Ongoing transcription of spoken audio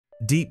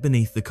Deep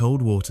beneath the cold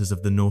waters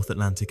of the North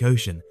Atlantic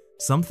Ocean,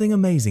 something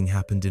amazing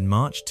happened in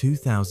March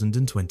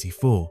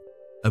 2024.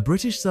 A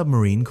British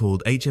submarine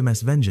called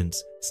HMS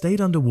Vengeance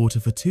stayed underwater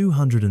for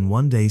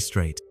 201 days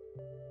straight.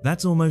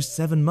 That's almost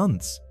 7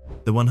 months.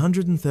 The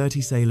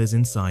 130 sailors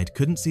inside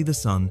couldn't see the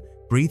sun,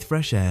 breathe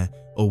fresh air,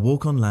 or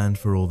walk on land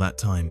for all that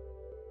time.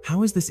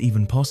 How is this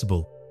even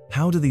possible?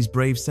 How do these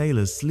brave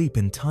sailors sleep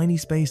in tiny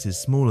spaces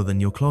smaller than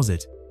your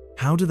closet?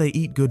 How do they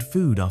eat good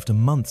food after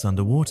months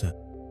underwater?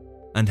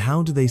 And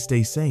how do they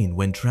stay sane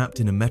when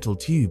trapped in a metal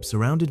tube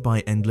surrounded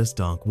by endless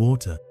dark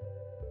water?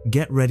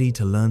 Get ready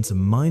to learn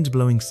some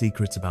mind-blowing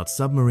secrets about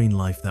submarine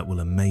life that will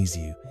amaze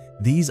you.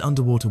 These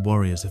underwater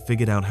warriors have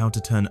figured out how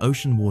to turn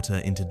ocean water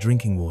into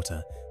drinking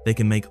water. They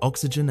can make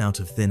oxygen out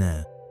of thin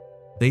air.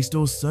 They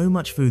store so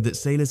much food that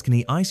sailors can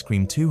eat ice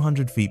cream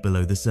 200 feet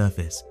below the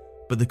surface.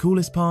 But the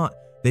coolest part,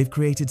 they've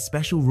created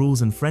special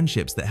rules and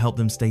friendships that help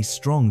them stay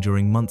strong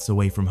during months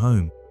away from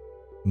home.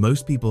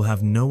 Most people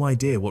have no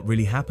idea what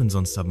really happens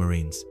on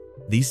submarines.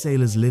 These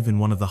sailors live in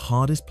one of the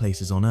hardest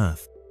places on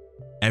Earth.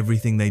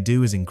 Everything they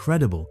do is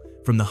incredible,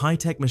 from the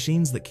high-tech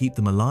machines that keep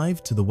them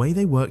alive to the way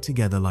they work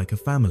together like a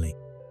family.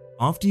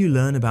 After you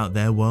learn about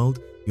their world,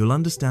 you'll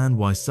understand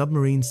why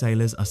submarine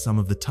sailors are some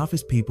of the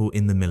toughest people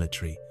in the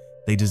military.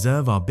 They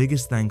deserve our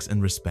biggest thanks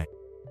and respect.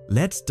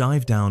 Let's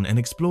dive down and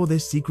explore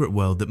this secret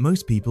world that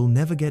most people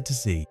never get to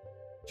see.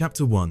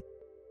 Chapter 1.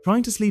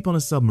 Trying to sleep on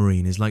a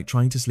submarine is like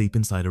trying to sleep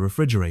inside a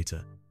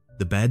refrigerator.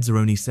 The beds are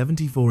only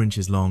 74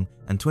 inches long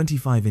and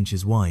 25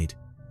 inches wide.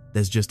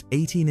 There's just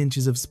 18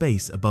 inches of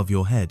space above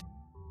your head.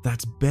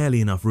 That's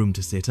barely enough room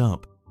to sit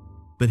up.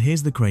 But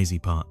here's the crazy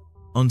part.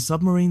 On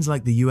submarines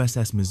like the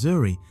USS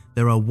Missouri,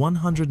 there are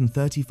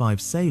 135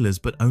 sailors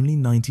but only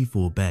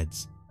 94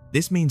 beds.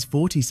 This means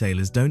 40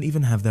 sailors don't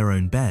even have their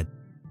own bed.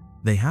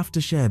 They have to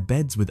share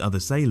beds with other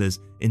sailors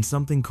in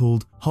something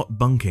called hot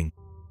bunking.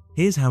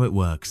 Here's how it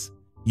works.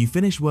 You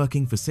finish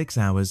working for 6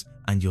 hours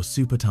and you're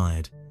super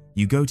tired.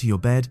 You go to your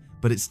bed,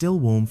 but it's still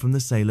warm from the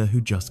sailor who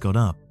just got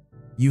up.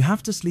 You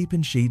have to sleep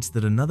in sheets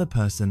that another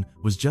person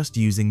was just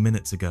using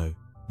minutes ago.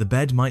 The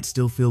bed might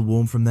still feel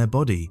warm from their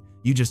body.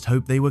 You just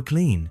hope they were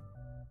clean.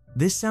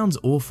 This sounds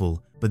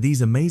awful, but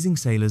these amazing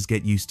sailors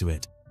get used to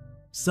it.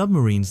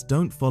 Submarines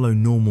don't follow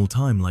normal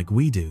time like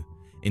we do.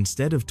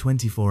 Instead of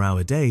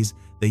 24-hour days,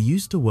 they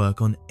used to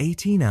work on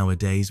 18-hour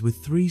days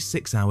with 3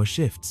 6-hour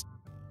shifts.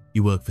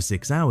 You work for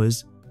 6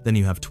 hours, then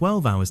you have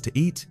 12 hours to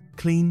eat,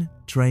 clean,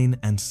 train,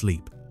 and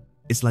sleep.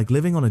 It's like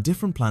living on a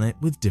different planet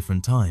with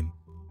different time.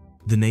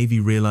 The Navy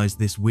realized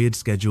this weird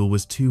schedule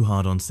was too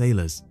hard on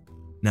sailors.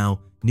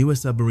 Now, newer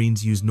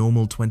submarines use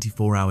normal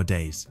 24-hour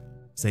days.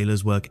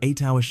 Sailors work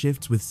 8-hour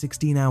shifts with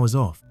 16 hours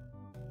off.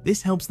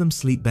 This helps them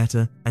sleep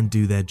better and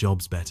do their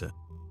jobs better.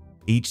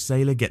 Each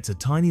sailor gets a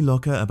tiny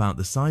locker about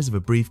the size of a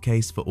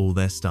briefcase for all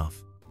their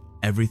stuff.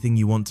 Everything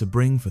you want to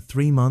bring for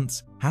 3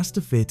 months has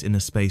to fit in a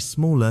space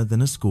smaller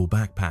than a school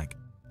backpack.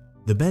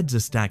 The beds are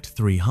stacked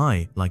 3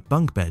 high, like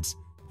bunk beds,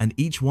 and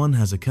each one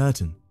has a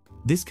curtain.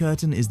 This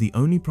curtain is the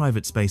only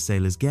private space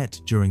sailors get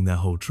during their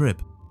whole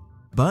trip.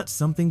 But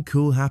something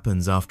cool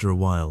happens after a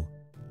while.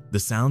 The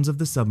sounds of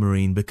the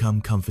submarine become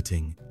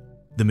comforting.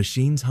 The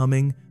machines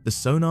humming, the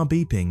sonar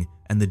beeping,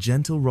 and the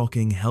gentle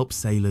rocking help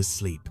sailors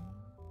sleep.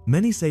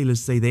 Many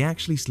sailors say they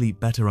actually sleep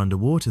better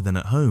underwater than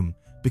at home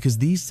because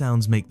these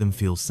sounds make them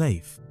feel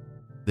safe.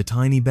 The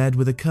tiny bed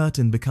with a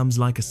curtain becomes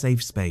like a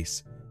safe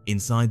space.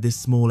 Inside this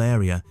small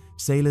area,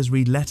 sailors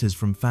read letters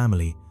from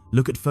family,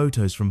 look at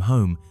photos from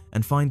home,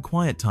 and find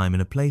quiet time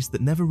in a place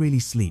that never really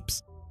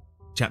sleeps.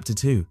 Chapter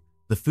 2.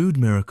 The Food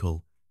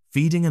Miracle.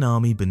 Feeding an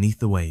army beneath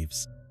the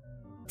waves.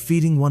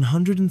 Feeding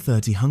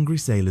 130 hungry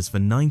sailors for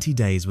 90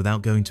 days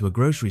without going to a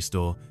grocery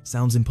store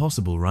sounds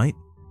impossible, right?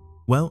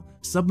 Well,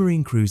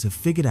 submarine crews have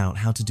figured out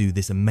how to do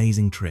this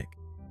amazing trick.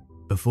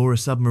 Before a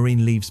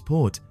submarine leaves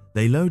port,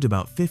 they load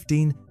about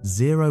 15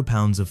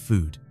 0-pounds of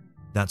food.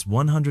 That's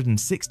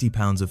 160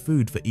 pounds of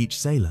food for each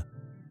sailor.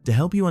 To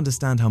help you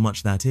understand how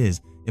much that is,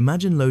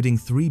 imagine loading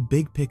 3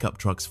 big pickup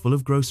trucks full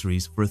of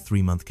groceries for a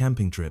 3-month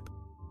camping trip.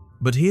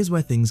 But here's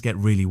where things get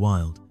really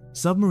wild.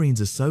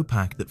 Submarines are so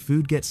packed that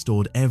food gets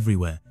stored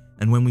everywhere,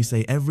 and when we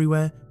say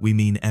everywhere, we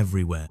mean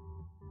everywhere.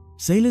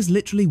 Sailors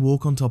literally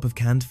walk on top of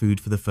canned food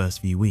for the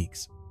first few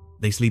weeks.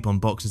 They sleep on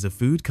boxes of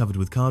food covered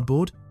with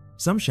cardboard.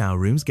 Some shower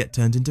rooms get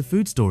turned into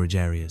food storage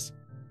areas.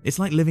 It's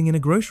like living in a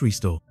grocery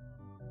store.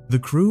 The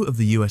crew of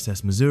the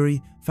USS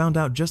Missouri found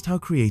out just how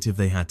creative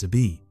they had to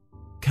be.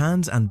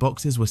 Cans and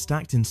boxes were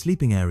stacked in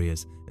sleeping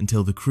areas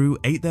until the crew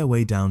ate their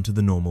way down to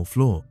the normal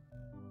floor.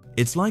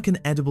 It's like an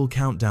edible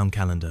countdown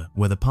calendar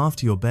where the path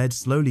to your bed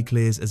slowly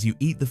clears as you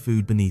eat the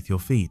food beneath your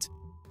feet.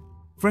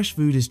 Fresh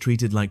food is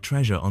treated like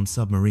treasure on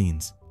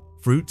submarines.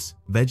 Fruits,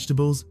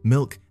 vegetables,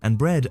 milk, and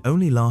bread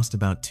only last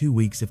about 2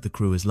 weeks if the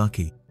crew is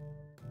lucky.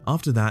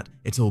 After that,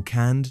 it's all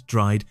canned,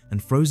 dried,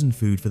 and frozen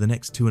food for the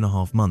next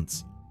 2.5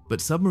 months.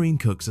 But submarine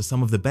cooks are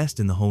some of the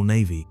best in the whole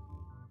Navy.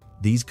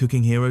 These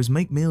cooking heroes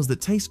make meals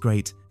that taste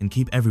great and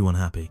keep everyone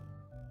happy.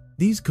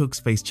 These cooks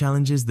face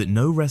challenges that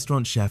no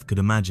restaurant chef could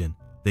imagine.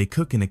 They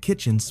cook in a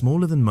kitchen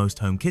smaller than most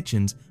home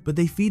kitchens, but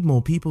they feed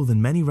more people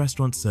than many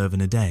restaurants serve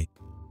in a day.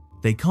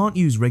 They can't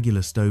use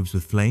regular stoves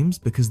with flames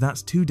because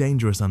that's too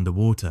dangerous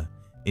underwater.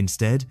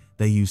 Instead,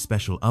 they use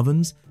special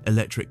ovens,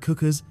 electric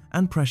cookers,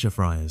 and pressure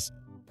fryers.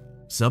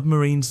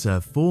 Submarines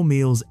serve 4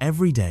 meals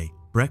every day: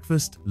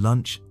 breakfast,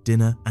 lunch,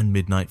 dinner, and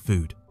midnight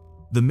food.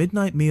 The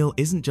midnight meal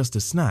isn't just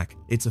a snack,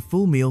 it's a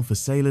full meal for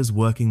sailors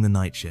working the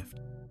night shift.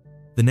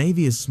 The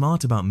Navy is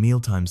smart about meal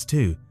times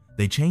too.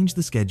 They change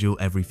the schedule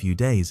every few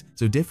days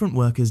so different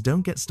workers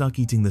don't get stuck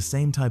eating the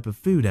same type of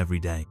food every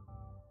day.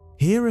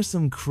 Here are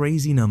some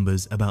crazy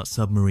numbers about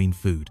submarine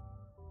food.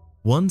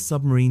 One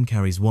submarine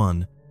carries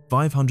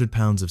 500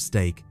 pounds of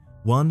steak,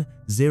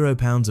 0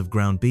 pounds of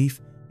ground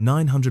beef,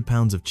 900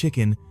 pounds of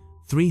chicken,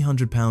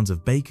 300 pounds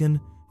of bacon,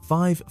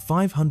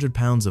 500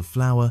 pounds of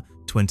flour,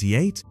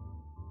 28,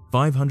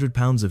 500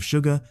 pounds of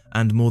sugar,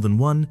 and more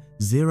than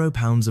 0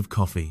 pounds of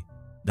coffee.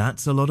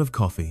 That's a lot of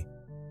coffee.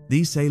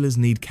 These sailors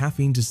need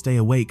caffeine to stay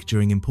awake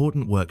during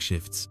important work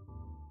shifts.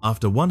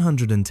 After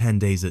 110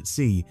 days at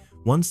sea,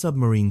 one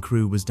submarine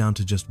crew was down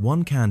to just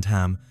 1 canned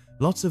ham,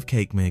 lots of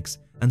cake mix,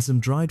 and some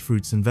dried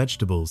fruits and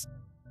vegetables.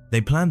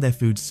 They planned their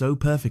food so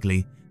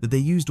perfectly that they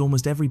used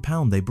almost every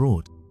pound they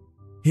brought.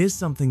 Here's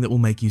something that will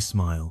make you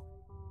smile.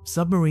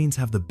 Submarines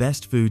have the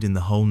best food in the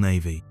whole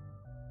Navy.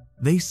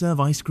 They serve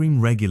ice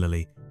cream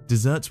regularly,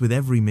 desserts with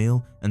every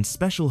meal, and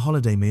special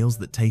holiday meals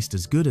that taste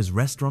as good as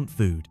restaurant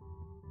food.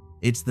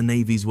 It's the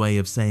Navy's way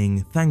of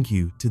saying thank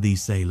you to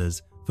these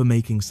sailors for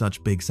making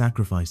such big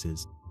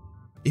sacrifices.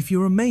 If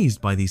you're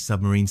amazed by these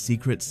submarine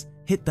secrets,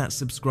 hit that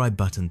subscribe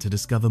button to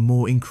discover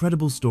more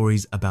incredible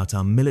stories about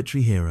our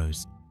military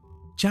heroes.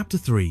 Chapter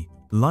 3: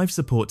 Life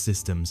Support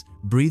Systems,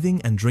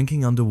 Breathing and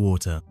Drinking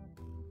Underwater.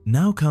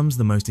 Now comes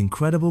the most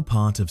incredible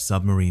part of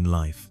submarine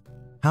life.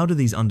 How do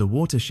these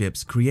underwater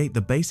ships create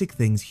the basic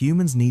things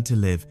humans need to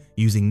live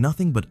using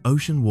nothing but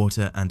ocean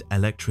water and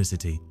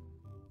electricity?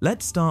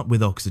 Let's start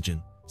with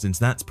oxygen, since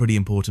that's pretty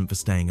important for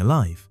staying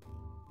alive.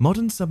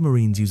 Modern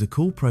submarines use a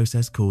cool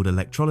process called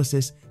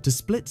electrolysis to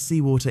split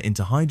seawater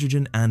into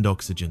hydrogen and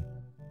oxygen.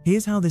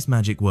 Here's how this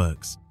magic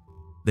works.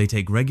 They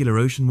take regular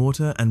ocean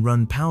water and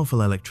run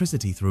powerful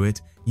electricity through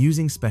it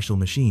using special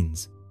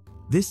machines.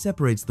 This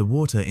separates the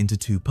water into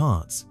 2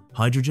 parts,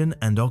 hydrogen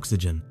and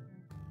oxygen.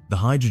 The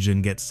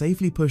hydrogen gets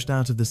safely pushed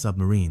out of the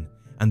submarine,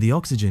 and the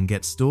oxygen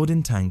gets stored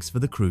in tanks for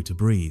the crew to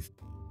breathe.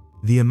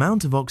 The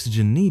amount of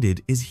oxygen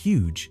needed is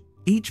huge.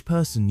 Each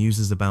person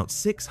uses about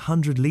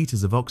 600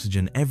 liters of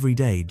oxygen every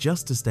day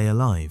just to stay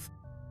alive.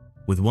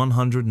 With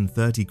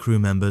 130 crew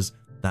members,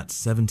 that's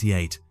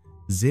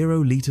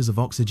 0 liters of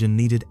oxygen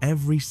needed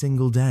every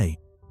single day.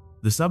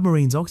 The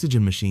submarine's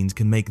oxygen machines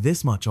can make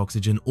this much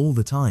oxygen all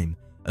the time,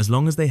 as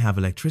long as they have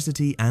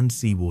electricity and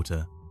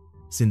seawater.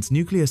 Since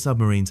nuclear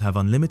submarines have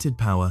unlimited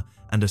power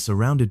and are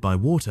surrounded by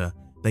water,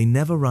 they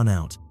never run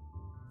out.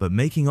 But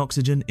making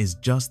oxygen is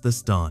just the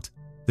start.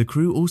 The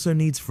crew also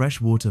needs fresh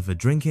water for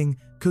drinking,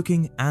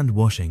 cooking, and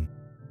washing.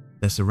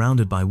 They're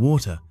surrounded by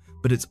water,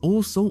 but it's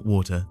all salt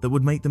water that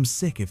would make them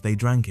sick if they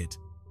drank it.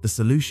 The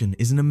solution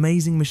is an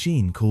amazing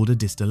machine called a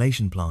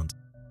distillation plant.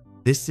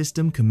 This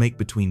system can make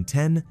between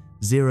 10,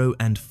 0,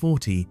 and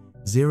 40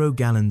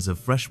 gallons of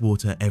fresh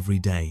water every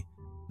day.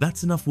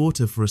 That's enough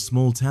water for a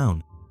small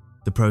town.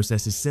 The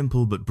process is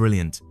simple but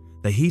brilliant.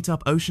 They heat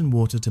up ocean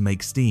water to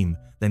make steam,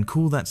 then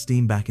cool that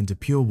steam back into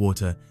pure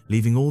water,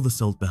 leaving all the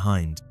salt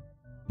behind.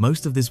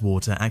 Most of this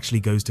water actually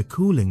goes to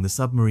cooling the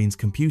submarine's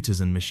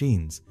computers and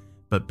machines,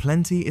 but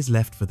plenty is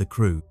left for the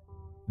crew.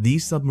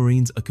 These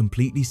submarines are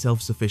completely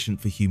self-sufficient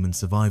for human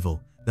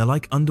survival. They're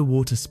like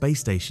underwater space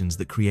stations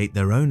that create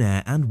their own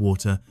air and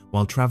water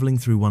while traveling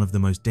through one of the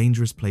most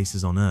dangerous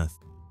places on Earth.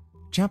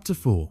 Chapter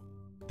 4: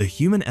 The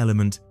Human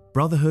Element,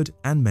 Brotherhood,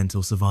 and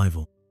Mental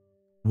Survival.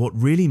 What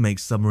really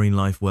makes submarine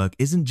life work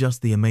isn't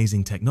just the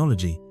amazing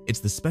technology, it's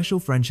the special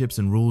friendships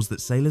and rules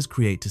that sailors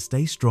create to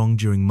stay strong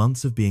during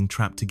months of being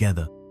trapped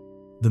together.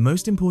 The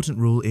most important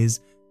rule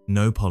is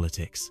no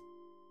politics.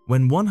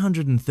 When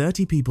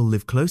 130 people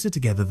live closer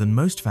together than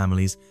most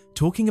families,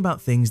 talking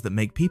about things that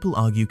make people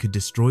argue could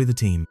destroy the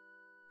team.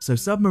 So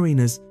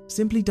submariners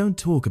simply don't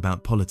talk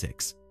about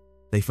politics.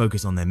 They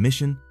focus on their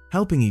mission,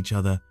 helping each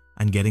other,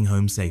 and getting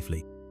home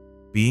safely.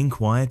 Being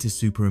quiet is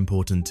super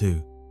important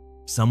too.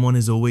 Someone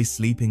is always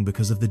sleeping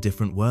because of the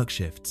different work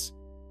shifts.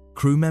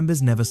 Crew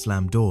members never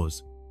slam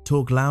doors,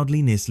 talk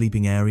loudly near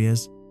sleeping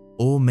areas,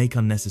 or make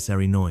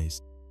unnecessary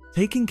noise.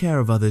 Taking care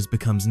of others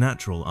becomes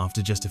natural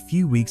after just a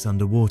few weeks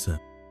underwater.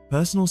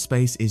 Personal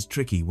space is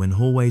tricky when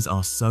hallways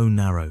are so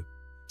narrow.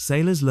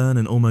 Sailors learn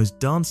an almost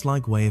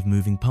dance-like way of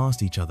moving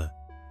past each other.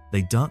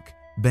 They duck,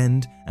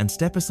 bend, and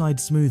step aside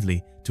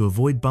smoothly to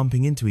avoid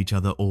bumping into each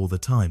other all the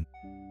time.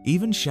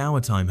 Even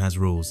shower time has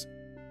rules.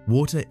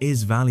 Water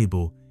is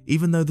valuable,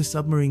 even though the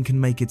submarine can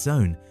make its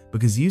own,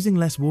 because using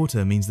less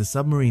water means the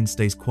submarine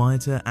stays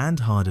quieter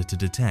and harder to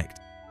detect.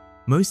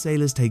 Most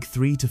sailors take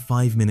 3 to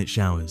 5 minute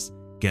showers.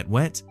 Get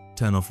wet,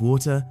 turn off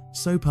water,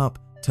 soap up,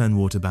 turn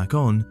water back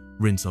on,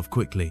 rinse off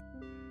quickly.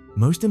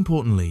 Most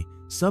importantly,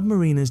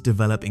 submariners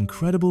develop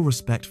incredible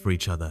respect for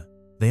each other.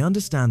 They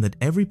understand that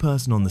every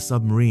person on the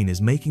submarine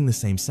is making the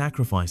same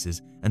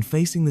sacrifices and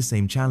facing the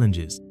same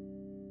challenges.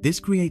 This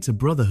creates a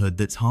brotherhood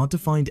that's hard to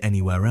find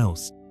anywhere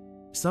else.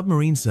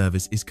 Submarine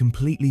service is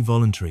completely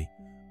voluntary.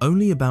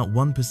 Only about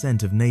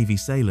 1% of Navy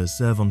sailors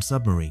serve on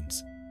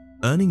submarines.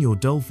 Earning your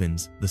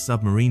Dolphins, the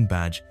submarine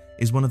badge,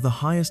 is one of the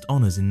highest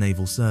honors in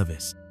naval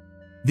service.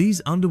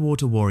 These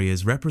underwater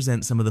warriors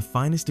represent some of the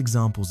finest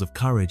examples of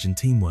courage and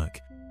teamwork.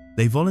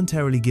 They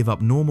voluntarily give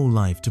up normal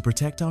life to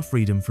protect our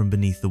freedom from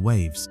beneath the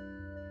waves.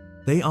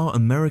 They are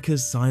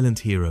America's silent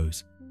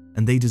heroes,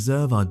 and they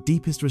deserve our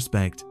deepest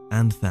respect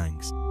and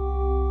thanks.